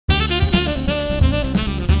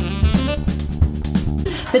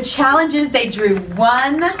The challenge is they drew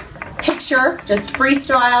one picture, just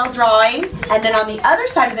freestyle drawing, and then on the other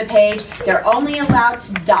side of the page, they're only allowed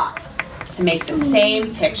to dot to make the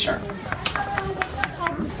same picture.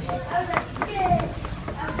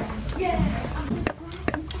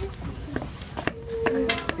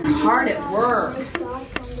 You're hard at work.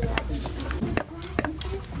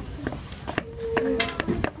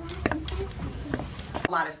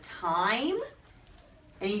 A lot of time,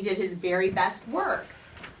 and he did his very best work.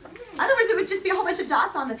 Otherwise, it would just be a whole bunch of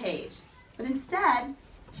dots on the page. But instead,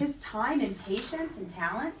 his time and patience and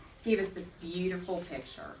talent gave us this beautiful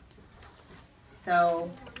picture. So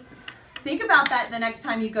think about that the next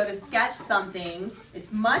time you go to sketch something.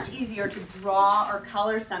 It's much easier to draw or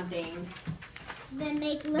color something than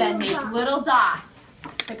make little dots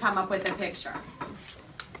to come up with a picture.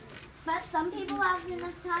 But some people have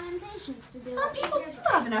enough time and patience to do it. Some people do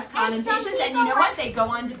have enough time and patience, and you know what? They go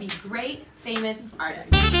on to be great, famous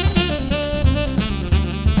artists.